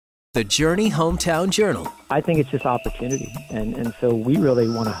The Journey Hometown Journal. I think it's just opportunity. And so we really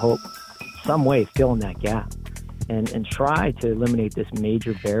want to hope some way fill in that gap and try to eliminate this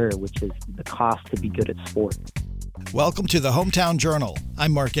major barrier, which is the cost to be good at sport. Welcome to the Hometown Journal.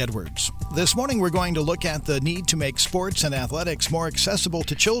 I'm Mark Edwards. This morning we're going to look at the need to make sports and athletics more accessible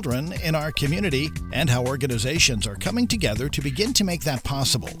to children in our community and how organizations are coming together to begin to make that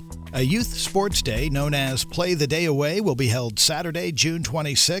possible. A youth sports day known as Play the Day Away will be held Saturday, June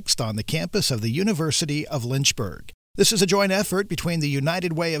 26th on the campus of the University of Lynchburg. This is a joint effort between the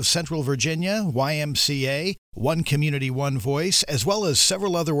United Way of Central Virginia, YMCA, One Community, One Voice, as well as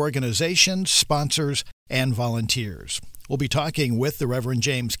several other organizations, sponsors, and volunteers. We'll be talking with the Reverend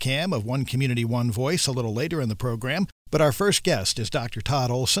James Cam of One Community, One Voice a little later in the program. But our first guest is Dr.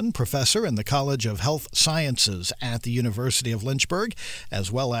 Todd Olson, professor in the College of Health Sciences at the University of Lynchburg, as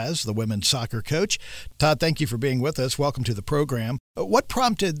well as the women's soccer coach. Todd, thank you for being with us. Welcome to the program. What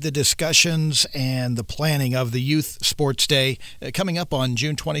prompted the discussions and the planning of the Youth Sports Day coming up on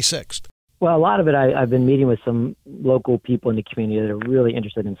June 26th? Well, a lot of it, I've been meeting with some local people in the community that are really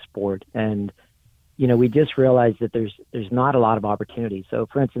interested in sport. And, you know, we just realized that there's not a lot of opportunity. So,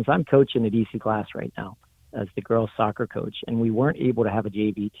 for instance, I'm coaching the DC class right now as the girls soccer coach, and we weren't able to have a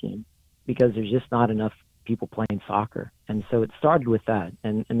JV team because there's just not enough people playing soccer. And so it started with that.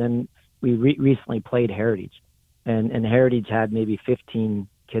 And then we recently played Heritage, and Heritage had maybe 15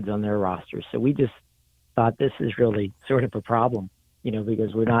 kids on their roster. So we just thought this is really sort of a problem, you know,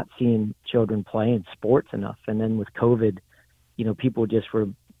 because we're not seeing children playing sports enough. And then with COVID, you know, people just were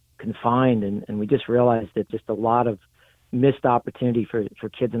confined, and we just realized that just a lot of missed opportunity for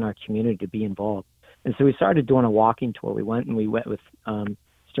kids in our community to be involved. And so we started doing a walking tour. We went with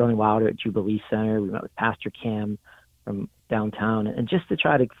Sterling Wilder at Jubilee Center. We met with Pastor Cam from downtown, and just to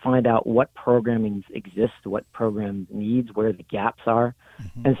try to find out what programming exists, what program needs, where the gaps are.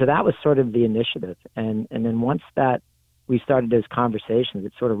 Mm-hmm. And so that was sort of the initiative. And then once that we started those conversations,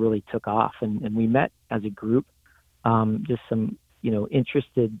 it sort of really took off. And we met as a group, just some, you know,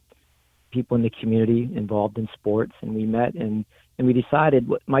 interested people in the community involved in sports. And we met and we decided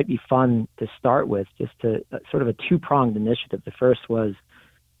what might be fun to start with, just to sort of a two-pronged initiative. The first was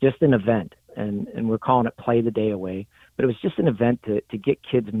just an event, and we're calling it Play the Day Away. But it was just an event to get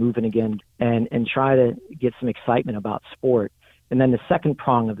kids moving again and try to get some excitement about sport. And then the second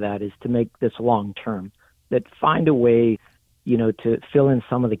prong of that is to make this long-term, that find a way, you know, to fill in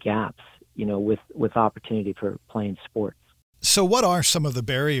some of the gaps, you know, with opportunity for playing sports. So what are some of the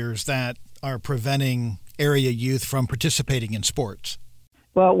barriers that are preventing area youth from participating in sports?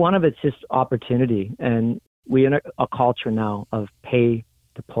 Well, one of it's just opportunity. And we're in a culture now of pay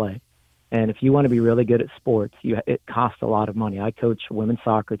to play. And if you want to be really good at sports, it costs a lot of money. I coach women's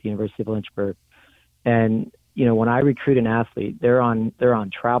soccer at the University of Lynchburg. And, you know, when I recruit an athlete, they're on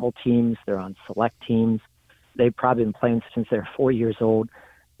travel teams, they're on select teams. They've probably been playing since they're 4 years old.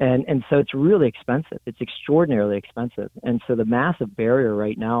 And so it's really expensive. It's extraordinarily expensive. And so the massive barrier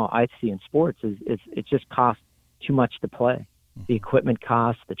right now I see in sports is it just costs too much to play. The equipment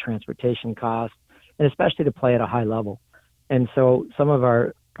costs, the transportation costs, and especially to play at a high level. And so some of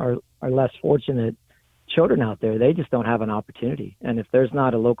our less fortunate children out there, they just don't have an opportunity. And if there's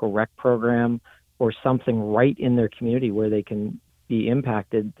not a local rec program or something right in their community where they can be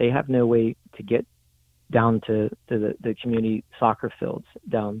impacted, they have no way to get down to the community soccer fields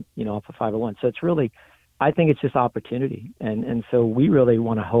down, you know, off of 501. So it's really, I think it's just opportunity. And so we really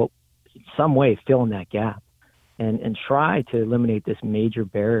want to hope some way fill in that gap and try to eliminate this major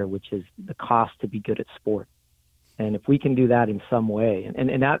barrier, which is the cost to be good at sport. And if we can do that in some way,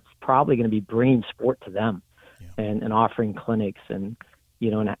 and that's probably going to be bringing sport to them, yeah, and offering clinics and,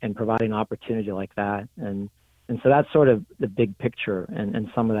 you know, and providing opportunity like that. And so that's sort of the big picture and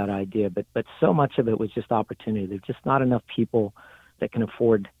some of that idea. But so much of it was just opportunity. There's just not enough people that can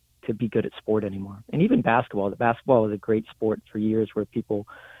afford to be good at sport anymore. And even basketball. The basketball was a great sport for years where people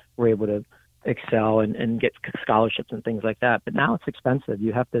were able to excel and get scholarships and things like that. But now it's expensive.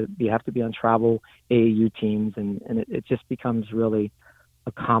 You have to be on travel AAU teams, and it just becomes really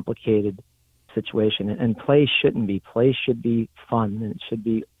a complicated situation. And play shouldn't be. Play should be fun, and it should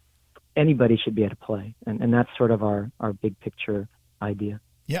be anybody should be able to play. And that's sort of our big picture idea.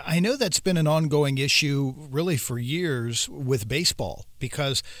 Yeah, I know that's been an ongoing issue really for years with baseball,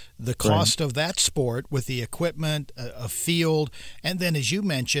 because the cost of that sport with the equipment, a field, and then, as you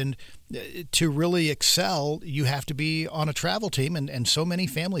mentioned, to really excel, you have to be on a travel team, and so many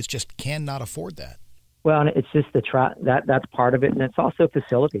families just cannot afford that. Well, and it's just that's part of it, and it's also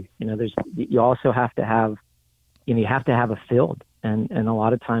facility. You know, you also have to have, you have to have a field, and a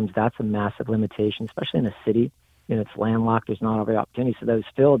lot of times that's a massive limitation, especially in a city. It's landlocked. There's not every opportunity. So those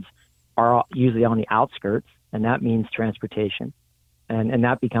fields, are usually on the outskirts, and that means transportation. And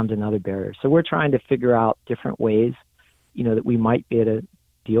that becomes another barrier. So we're trying to figure out different ways, that we might be able to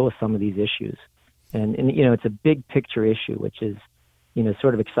deal with some of these issues. And it's a big picture issue, which is,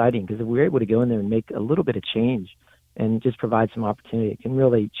 sort of exciting, because if we're able to go in there and make a little bit of change and just provide some opportunity, it can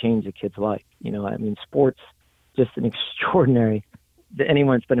really change a kid's life. Sports, just an extraordinary,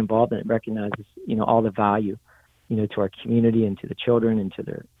 anyone that's been involved in it recognizes, all the value, to our community and to the children and to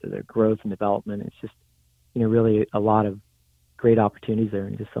their growth and development. It's just, really a lot of great opportunities there,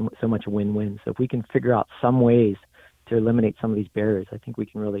 and just so much win-win. So if we can figure out some ways to eliminate some of these barriers, I think we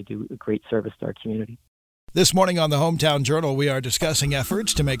can really do a great service to our community. This morning on the Hometown Journal, we are discussing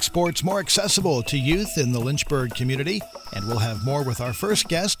efforts to make sports more accessible to youth in the Lynchburg community. And we'll have more with our first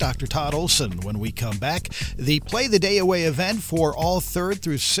guest, Dr. Todd Olson, when we come back. The Play the Day Away event for all 3rd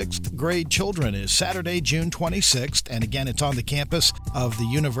through 6th grade children is Saturday, June 26th. And again, it's on the campus of the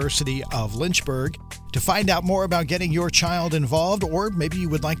University of Lynchburg. To find out more about getting your child involved, or maybe you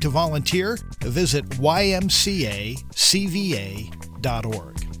would like to volunteer, visit ymcacva.org.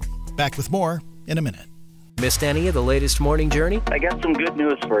 Back with more in a minute. Missed any of the latest Morning Journey? I got some good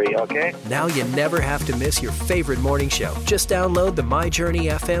news for you, okay? Now you never have to miss your favorite morning show. Just download the My Journey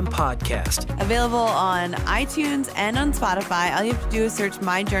FM podcast. Available on iTunes and on Spotify. All you have to do is search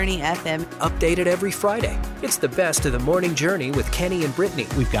My Journey FM. Updated every Friday. It's the best of the Morning Journey with Kenny and Brittany.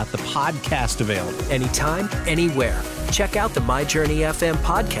 We've got the podcast available. Anytime, anywhere. Check out the My Journey FM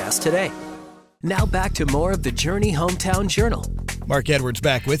podcast today. Now back to more of the Journey Hometown Journal. Mark Edwards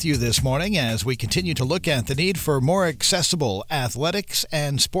back with you this morning as we continue to look at the need for more accessible athletics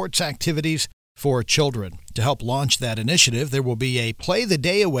and sports activities for children. To help launch that initiative, there will be a Play the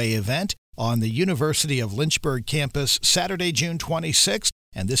Day Away event on the University of Lynchburg campus Saturday, June 26th.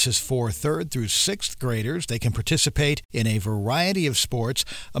 And this is for 3rd through 6th graders. They can participate in a variety of sports.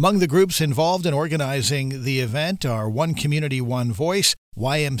 Among the groups involved in organizing the event are One Community, One Voice,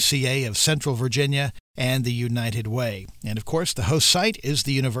 YMCA of Central Virginia, and the United Way. And of course, the host site is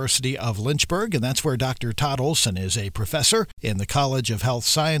the University of Lynchburg, and that's where Dr. Todd Olson is a professor in the College of Health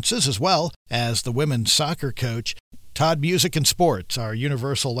Sciences, as well as the women's soccer coach. Todd, music and sports are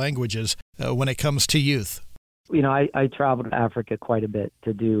universal languages when it comes to youth. I traveled to Africa quite a bit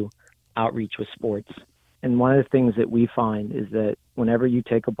to do outreach with sports. And one of the things that we find is that whenever you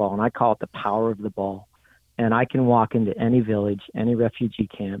take a ball, and I call it the power of the ball, and I can walk into any village, any refugee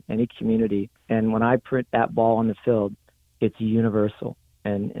camp, any community, and when I put that ball on the field, it's universal.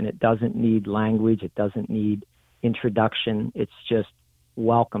 And it doesn't need language. It doesn't need introduction. It's just,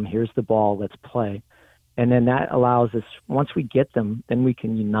 welcome. Here's the ball. Let's play. And then that allows us, once we get them, then we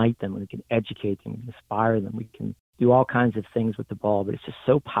can unite them. We can educate them, we can inspire them. We can do all kinds of things with the ball, but it's just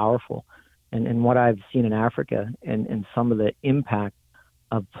so powerful. And what I've seen in Africa and some of the impact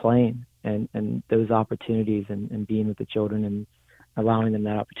of playing and those opportunities and being with the children and allowing them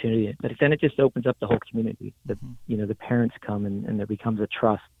that opportunity. But then it just opens up the whole community. The parents come and there becomes a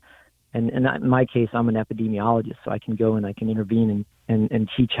trust. And in my case, I'm an epidemiologist, so I can go and I can intervene and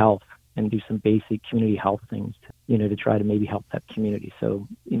teach health and do some basic community health things, to try to maybe help that community. So,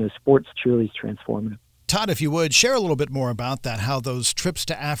 sports truly is transformative. Todd, if you would, share a little bit more about that, how those trips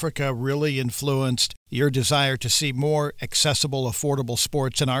to Africa really influenced your desire to see more accessible, affordable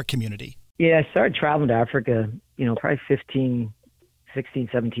sports in our community. Yeah, I started traveling to Africa, probably 16,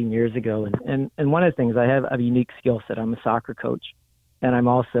 17 years ago. And one of the things, I have a unique skill set. I'm a soccer coach, and I'm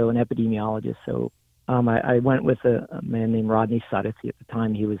also an epidemiologist. So I went with a man named Rodney Suddath. At the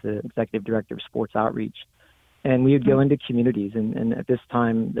time, he was the executive director of sports outreach. And we would go into communities. And at this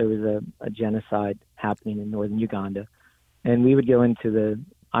time, there was a genocide happening in northern Uganda. And we would go into the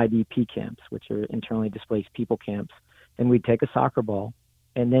IDP camps, which are internally displaced people camps. And we'd take a soccer ball.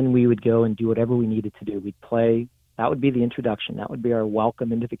 And then we would go and do whatever we needed to do. We'd play. That would be the introduction. That would be our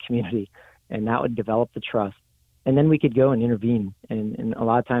welcome into the community. And that would develop the trust. And then we could go and intervene. And a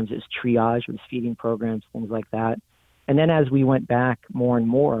lot of times it was triage, it was feeding programs, things like that. And then as we went back more and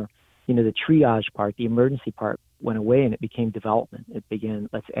more, the triage part, the emergency part went away and it became development. It began,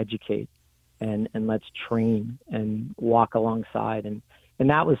 let's educate and let's train and walk alongside. And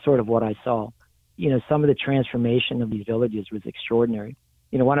that was sort of what I saw. Some of the transformation of these villages was extraordinary.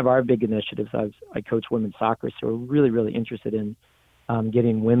 One of our big initiatives, I coach women's soccer, so we're really, really interested in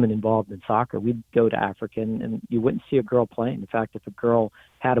getting women involved in soccer. We'd go to Africa and you wouldn't see a girl playing. In fact, if a girl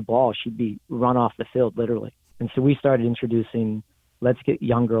had a ball, she'd be run off the field, literally. And so we started introducing, let's get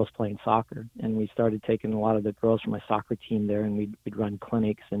young girls playing soccer. And we started taking a lot of the girls from my soccer team there, and we'd run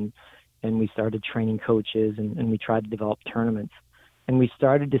clinics and we started training coaches and we tried to develop tournaments. And we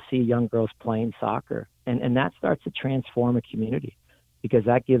started to see young girls playing soccer. And that starts to transform a community. because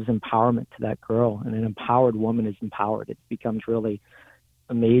that gives empowerment to that girl, and an empowered woman is empowered. It becomes really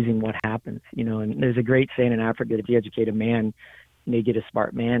amazing what happens, and there's a great saying in Africa that if you educate a man, you get a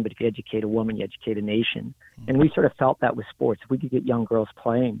smart man, but if you educate a woman, you educate a nation. And we sort of felt that with sports. If we could get young girls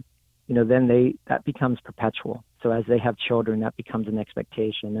playing, then that becomes perpetual. So as they have children, that becomes an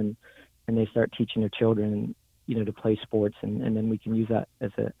expectation, and they start teaching their children, to play sports, and then we can use that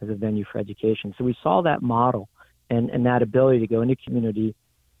as a venue for education. So we saw that model and that ability to go into community,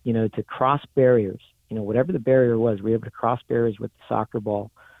 to cross barriers, whatever the barrier was, we were able to cross barriers with the soccer ball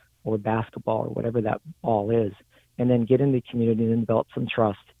or basketball or whatever that ball is, and then get into the community and develop some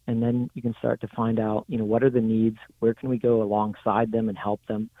trust. And then you can start to find out, what are the needs, where can we go alongside them and help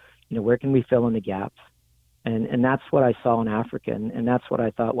them, where can we fill in the gaps? And that's what I saw in Africa. And that's what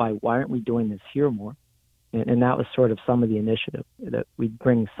I thought, why aren't we doing this here more? And that was sort of some of the initiative, that we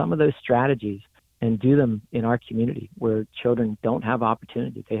bring some of those strategies and do them in our community where children don't have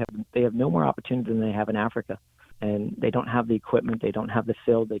opportunity. They have no more opportunity than they have in Africa. And they don't have the equipment, they don't have the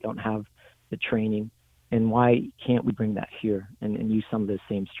field, they don't have the training. And why can't we bring that here and use some of those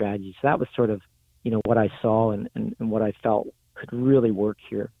same strategies? So that was sort of, what I saw and what I felt could really work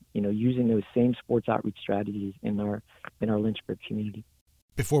here, using those same sports outreach strategies in our Lynchburg community.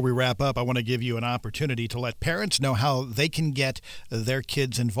 Before we wrap up, I want to give you an opportunity to let parents know how they can get their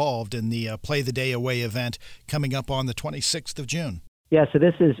kids involved in the Play the Day Away event coming up on the 26th of June. Yeah, so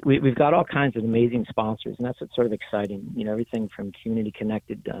we've got all kinds of amazing sponsors, and that's what's sort of exciting. Everything from Community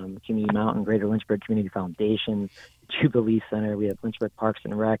Connected, Community Mountain, Greater Lynchburg Community Foundation, Jubilee Center. We have Lynchburg Parks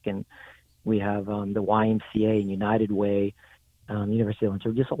and Rec, and we have the YMCA and United Way, University of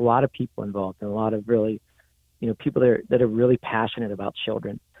Lynchburg. Just a lot of people involved, and a lot of really people that are really passionate about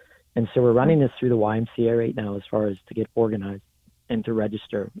children. And so we're running this through the YMCA right now as far as to get organized and to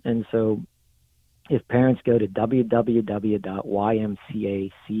register. And so if parents go to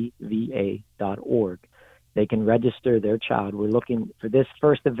www.ymcacva.org, they can register their child. We're looking for this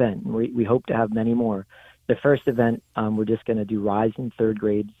first event. We hope to have many more. The first event, we're just going to do rising third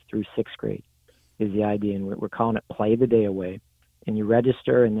grade through sixth grade is the idea. And we're calling it Play the Day Away. And you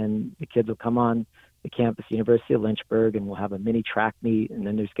register, and then the kids will come on the campus, University of Lynchburg, and we'll have a mini track meet, and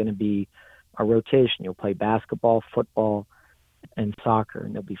then there's going to be a rotation. You'll play basketball, football, and soccer,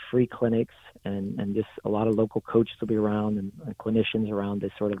 and there'll be free clinics, and just a lot of local coaches will be around and clinicians around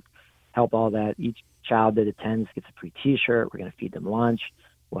to sort of help all that. Each child that attends gets a free T-shirt. We're going to feed them lunch.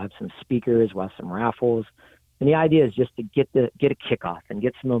 We'll have some speakers. We'll have some raffles. And the idea is just to get a kickoff and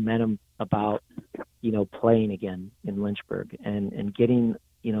get some momentum about, playing again in Lynchburg and getting,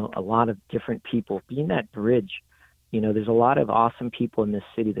 a lot of different people, being that bridge. There's a lot of awesome people in this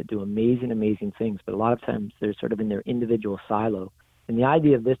city that do amazing, amazing things, but a lot of times they're sort of in their individual silo. And the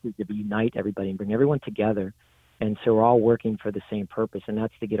idea of this is to unite everybody and bring everyone together. And so we're all working for the same purpose, and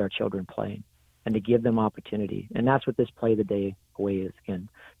that's to get our children playing and to give them opportunity. And that's what this Play the Day Away is again.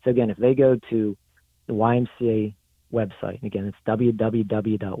 So again, if they go to the YMCA website, and again, it's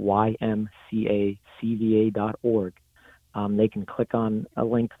www.ymcacva.org, they can click on a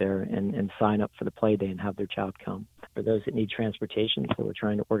link there and sign up for the Play Day and have their child come. For those that need transportation, so we're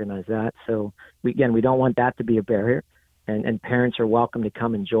trying to organize that. So we don't want that to be a barrier, and parents are welcome to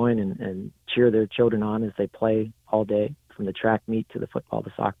come and join and cheer their children on as they play all day, from the track meet to the football,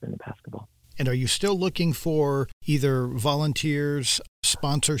 the soccer, and the basketball. And are you still looking for either volunteers,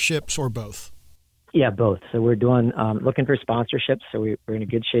 sponsorships, or both? Yeah, both. So we're doing looking for sponsorships. So we're in a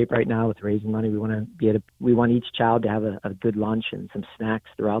good shape right now with raising money. We want each child to have a good lunch and some snacks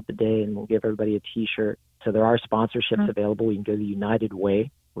throughout the day, and we'll give everybody a T-shirt. So there are sponsorships available. You can go to United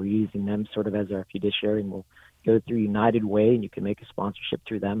Way. We're using them sort of as our fiduciary, and we'll go through United Way, and you can make a sponsorship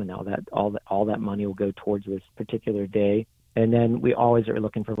through them, and all that money will go towards this particular day. And then we always are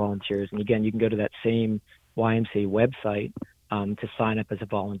looking for volunteers. And again, you can go to that same YMCA website to sign up as a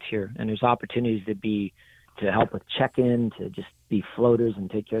volunteer. And there's opportunities to help with check-in, to just be floaters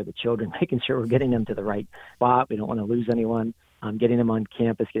and take care of the children, making sure we're getting them to the right spot. We don't want to lose anyone. Getting them on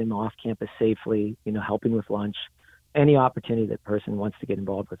campus, getting them off campus safely, helping with lunch. Any opportunity that person wants to get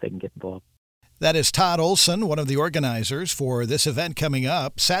involved with, they can get involved. That is Todd Olson, one of the organizers for this event coming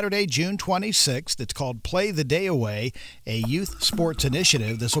up Saturday, June 26th. It's called Play the Day Away, a youth sports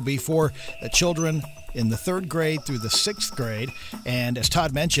initiative. This will be for children in the third grade through the sixth grade. And as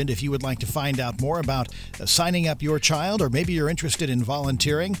Todd mentioned, if you would like to find out more about signing up your child, or maybe you're interested in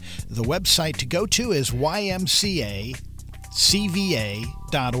volunteering, the website to go to is ymcacva.org.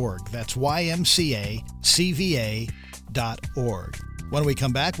 That's ymcacva.org. When we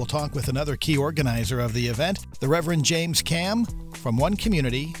come back, we'll talk with another key organizer of the event, the Reverend James Cam from One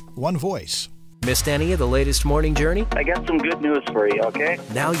Community, One Voice. Missed any of the latest Morning Journey? I got some good news for you, okay?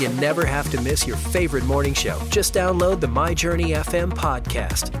 Now you never have to miss your favorite morning show. Just download the My Journey FM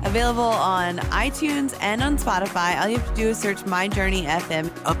podcast. Available on iTunes and on Spotify. All you have to do is search My Journey FM.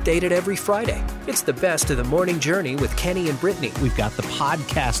 Updated every Friday. It's the best of the Morning Journey with Kenny and Brittany. We've got the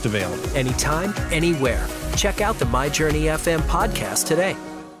podcast available. Anytime, anywhere. Check out the My Journey FM podcast today.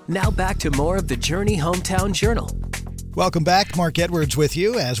 Now back to more of the Journey Hometown Journal. Welcome back. Mark Edwards with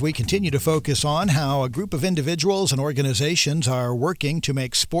you as we continue to focus on how a group of individuals and organizations are working to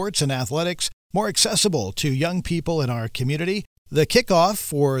make sports and athletics more accessible to young people in our community. The kickoff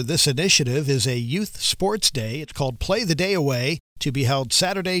for this initiative is a youth sports day. It's called Play the Day Away, to be held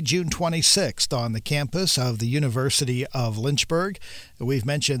Saturday, June 26th on the campus of the University of Lynchburg. We've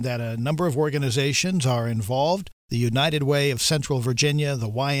mentioned that a number of organizations are involved. The United Way of Central Virginia, the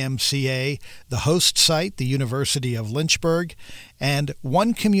YMCA, the host site, the University of Lynchburg, and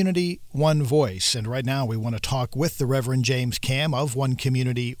One Community, One Voice. And right now we want to talk with the Reverend James Cam of One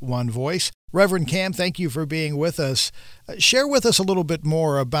Community, One Voice. Reverend Cam, thank you for being with us. Share with us a little bit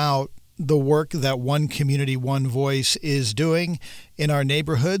more about the work that One Community, One Voice is doing in our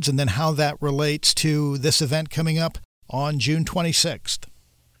neighborhoods, and then how that relates to this event coming up on June 26th.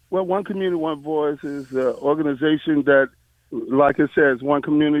 Well, One Community, One Voice is an organization that, like it says, One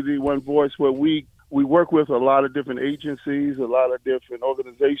Community, One Voice, where we work with a lot of different agencies, a lot of different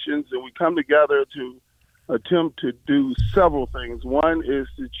organizations, and we come together to attempt to do several things. One is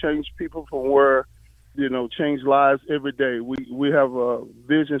to change people from where, change lives every day. We have a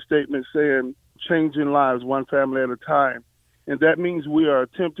vision statement saying changing lives one family at a time. And that means we are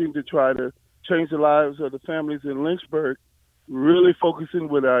attempting to try to change the lives of the families in Lynchburg, really focusing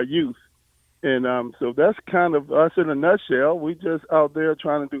with our youth. And so that's kind of us in a nutshell. We just out there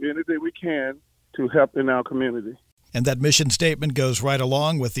trying to do anything we can to help in our community. And that mission statement goes right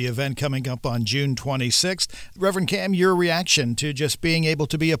along with the event coming up on June 26th. Reverend Cam, your reaction to just being able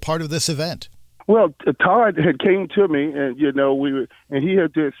to be a part of this event? Well, Todd had came to me, and he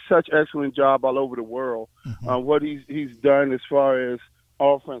had did such excellent job all over the world. What he's done as far as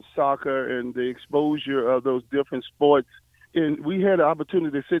offering soccer and the exposure of those different sports. And we had an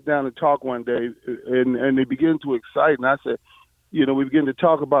opportunity to sit down and talk one day, and they began to excite. And I said, we begin to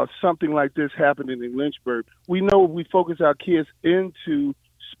talk about something like this happening in Lynchburg. We know if we focus our kids into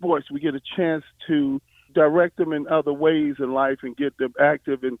sports, we get a chance to direct them in other ways in life and get them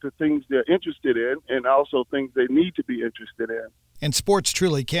active into things they're interested in and also things they need to be interested in. And sports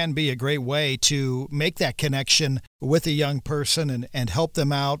truly can be a great way to make that connection with a young person and help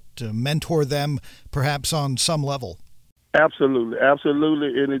them out, to mentor them perhaps on some level. Absolutely.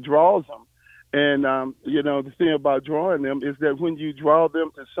 And it draws them. And, the thing about drawing them is that when you draw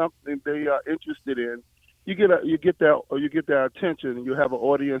them to something they are interested in, you get their attention, and you have an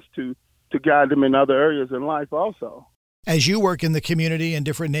audience to guide them in other areas in life also. As you work in the community in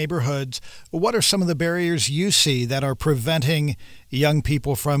different neighborhoods, what are some of the barriers you see that are preventing young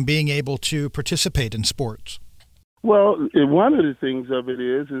people from being able to participate in sports? Well, one of the things of it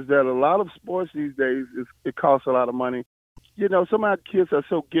is that a lot of sports these days, it costs a lot of money. Some of our kids are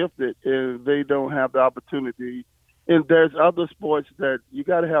so gifted and they don't have the opportunity. And there's other sports that you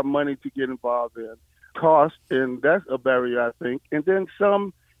got to have money to get involved in. Cost, and that's a barrier, I think. And then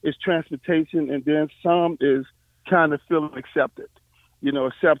some is transportation, and then some is kind of feeling accepted.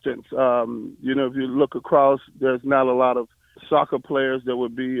 Acceptance. If you look across, there's not a lot of soccer players that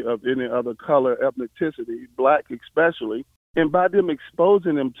would be of any other color, ethnicity, black especially. And by them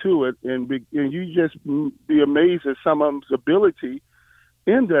exposing them to it, and you just be amazed at some of them's ability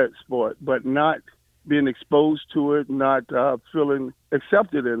in that sport, but not being exposed to it, not feeling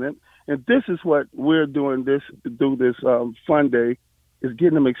accepted in it. And this is what we're doing through this fun day, is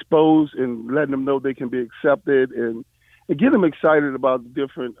getting them exposed and letting them know they can be accepted and get them excited about the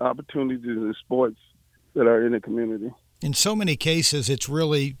different opportunities in sports that are in the community. In so many cases, it's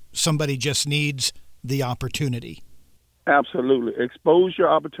really somebody just needs the opportunity. Absolutely. Expose your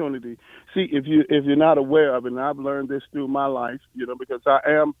opportunity. See, if you're not aware of it, and I've learned this through my life, because I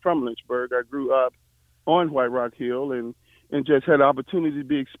am from Lynchburg. I grew up on White Rock Hill and just had the opportunity to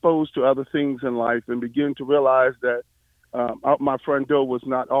be exposed to other things in life and begin to realize that out my front door was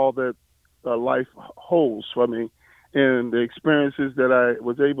not all that life holds for me. And the experiences that I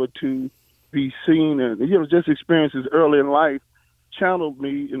was able to be seen and, just experiences early in life channeled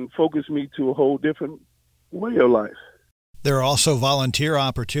me and focused me to a whole different way of life. There are also volunteer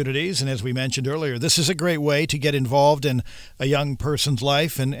opportunities, and as we mentioned earlier, this is a great way to get involved in a young person's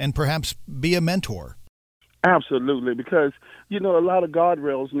life and perhaps be a mentor. Absolutely, because, a lot of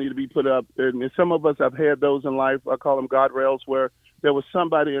guardrails need to be put up, and some of us have had those in life. I call them guardrails, where there was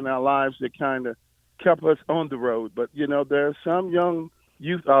somebody in our lives that kind of kept us on the road. But, there are some young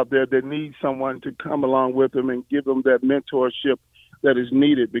youth out there that need someone to come along with them and give them that mentorship that is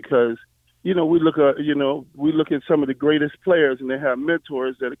needed, because we look at some of the greatest players, and they have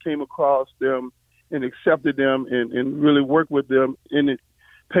mentors that came across them and accepted them and really worked with them, and it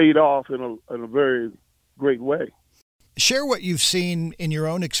paid off in a very great way. Share what you've seen in your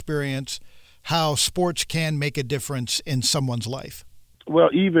own experience, how sports can make a difference in someone's life. Well,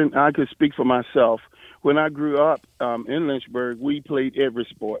 even I could speak for myself. When I grew up in Lynchburg, we played every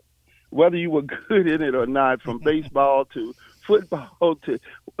sport, whether you were good in it or not, from baseball to football to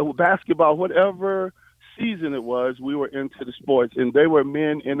basketball, whatever season it was, we were into the sports. And there were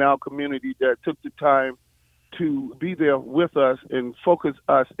men in our community that took the time to be there with us and focus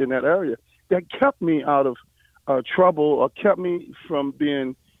us in that area. That kept me out of trouble, or kept me from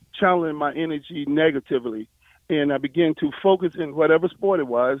channeling my energy negatively. And I began to focus in whatever sport it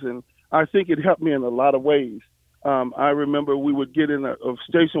was, and I think it helped me in a lot of ways. I remember we would get in a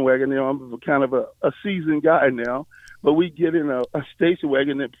station wagon. I'm kind of a seasoned guy now, but we get in a station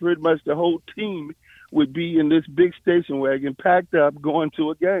wagon, and pretty much the whole team would be in this big station wagon, packed up, going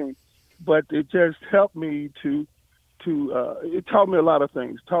to a game. But it just helped me it taught me a lot of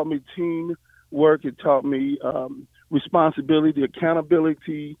things. It taught me teamwork. It taught me responsibility,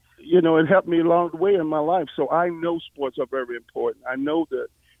 accountability. It helped me along the way in my life. So I know sports are very important. I know that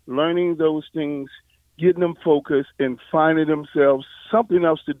learning those things, getting them focused, and finding themselves something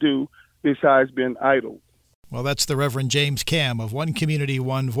else to do besides being idle. Well, that's the Reverend James Cam of One Community,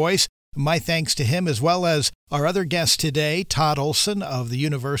 One Voice. My thanks to him, as well as our other guest today, Todd Olson of the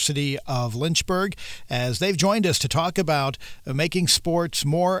University of Lynchburg, as they've joined us to talk about making sports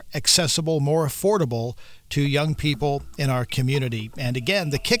more accessible, more affordable to young people in our community. And again,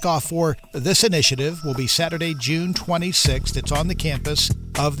 the kickoff for this initiative will be Saturday, June 26th. It's on the campus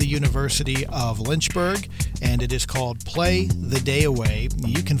of the University of Lynchburg, and it is called Play the Day Away.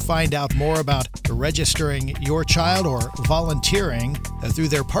 You can find out more about registering your child or volunteering through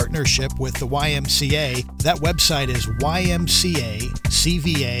their partnership with the YMCA. That website is ymcacva.org.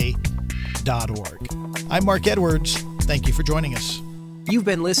 I'm Mark Edwards. Thank you for joining us. You've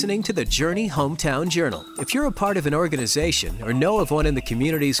been listening to the Journey Hometown Journal. If you're a part of an organization or know of one in the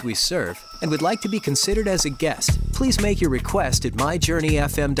communities we serve and would like to be considered as a guest, please make your request at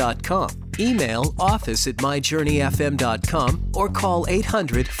myjourneyfm.com. Email office@myjourneyfm.com or call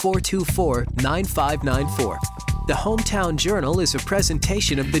 800-424-9594. The Hometown Journal is a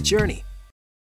presentation of The Journey,